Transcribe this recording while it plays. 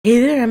Hey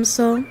there,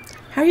 Msoul.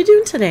 How are you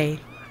doing today?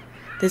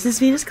 This is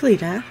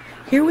Callida,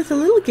 here with a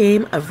little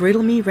game of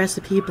Riddle Me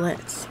Recipe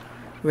Blitz.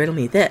 Riddle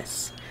me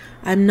this.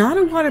 I'm not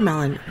a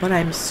watermelon, but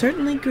I'm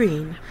certainly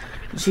green.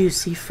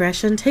 Juicy,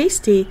 fresh, and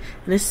tasty,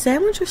 and a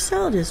sandwich or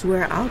salad is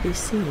where I'll be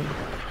seen.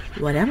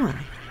 What am I?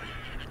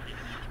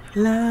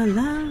 La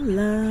la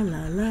la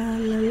la la la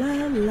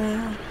la la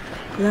la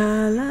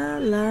la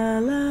la la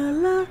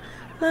la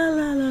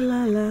la la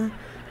la la.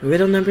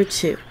 Riddle number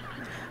 2.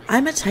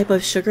 I'm a type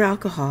of sugar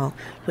alcohol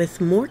with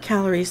more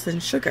calories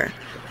than sugar.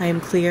 I am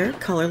clear,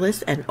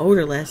 colorless, and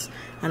odorless,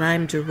 and I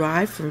am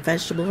derived from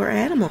vegetable or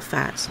animal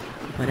fats.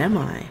 What am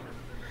I?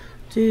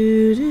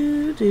 Do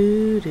do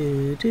do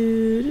do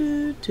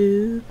do do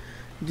do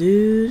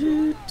do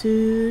do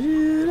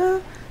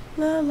do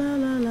la la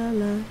la la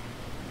la.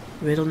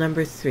 Riddle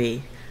number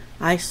 3.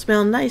 I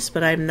smell nice,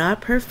 but I'm not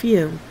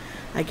perfume.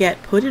 I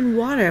get put in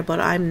water,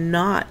 but I'm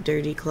not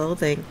dirty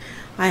clothing.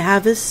 I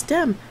have a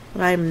stem,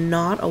 but I am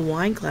not a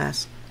wine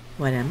glass.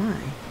 What am I?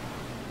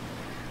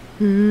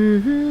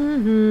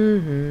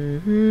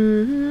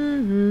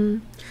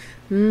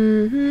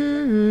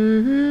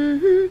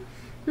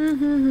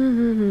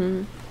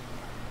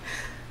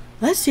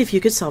 Let's see if you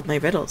could solve my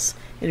riddles.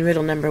 In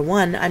riddle number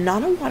 1, I'm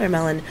not a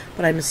watermelon,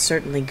 but I'm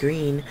certainly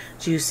green.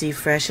 Juicy,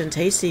 fresh, and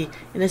tasty.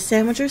 In a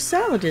sandwich or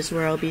salad is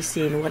where I'll be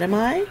seen. What am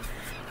I?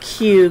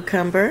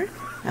 Cucumber.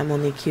 I'm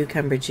only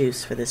cucumber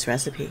juice for this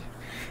recipe.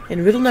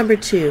 In riddle number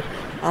 2,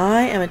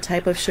 I am a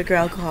type of sugar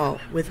alcohol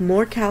with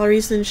more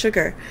calories than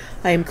sugar.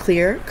 I am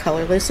clear,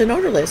 colorless, and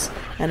odorless,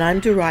 and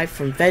I'm derived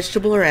from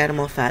vegetable or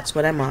animal fats.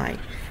 What am I?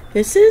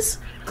 This is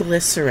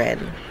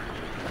glycerin.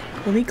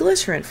 Only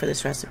glycerin for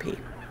this recipe.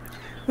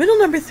 Riddle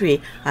number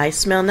 3, I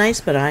smell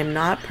nice, but I'm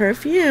not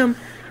perfume.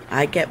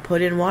 I get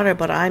put in water,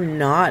 but I'm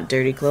not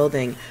dirty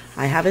clothing.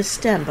 I have a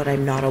stem, but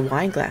I'm not a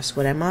wine glass.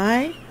 What am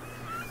I?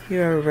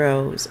 You're a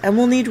rose, and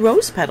we'll need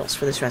rose petals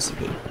for this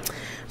recipe.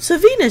 So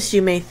Venus,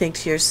 you may think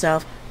to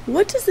yourself,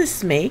 what does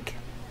this make?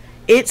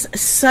 It's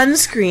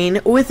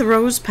sunscreen with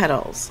rose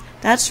petals.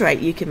 That's right,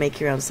 you can make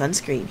your own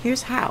sunscreen.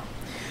 Here's how.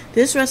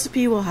 This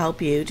recipe will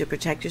help you to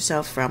protect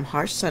yourself from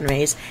harsh sun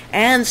rays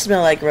and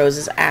smell like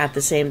roses at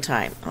the same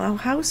time. Oh,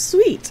 how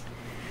sweet.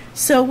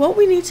 So what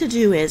we need to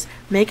do is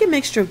make a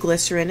mixture of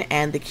glycerin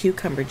and the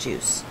cucumber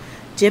juice.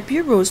 Dip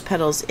your rose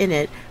petals in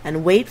it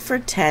and wait for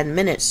 10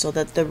 minutes so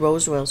that the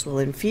rose oils will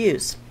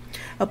infuse.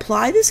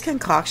 Apply this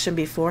concoction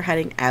before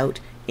heading out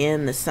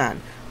in the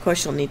sun. Of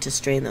course, you'll need to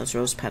strain those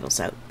rose petals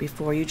out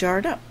before you jar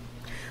it up.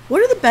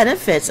 What are the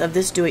benefits of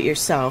this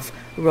do-it-yourself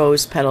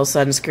rose petal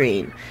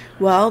sunscreen?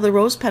 Well, the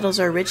rose petals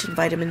are rich in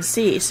vitamin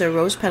C, so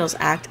rose petals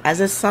act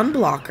as a sun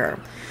blocker.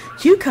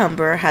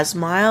 Cucumber has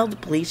mild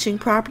bleaching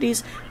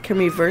properties, can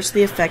reverse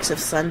the effects of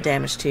sun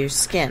damage to your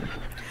skin.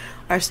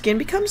 Our skin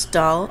becomes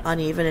dull,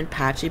 uneven, and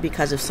patchy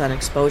because of sun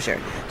exposure,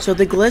 so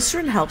the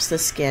glycerin helps the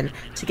skin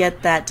to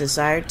get that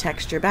desired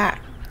texture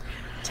back.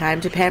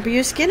 Time to pamper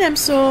your skin,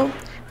 Msoul.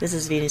 This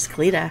is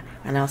Callida,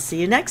 and I'll see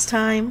you next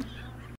time.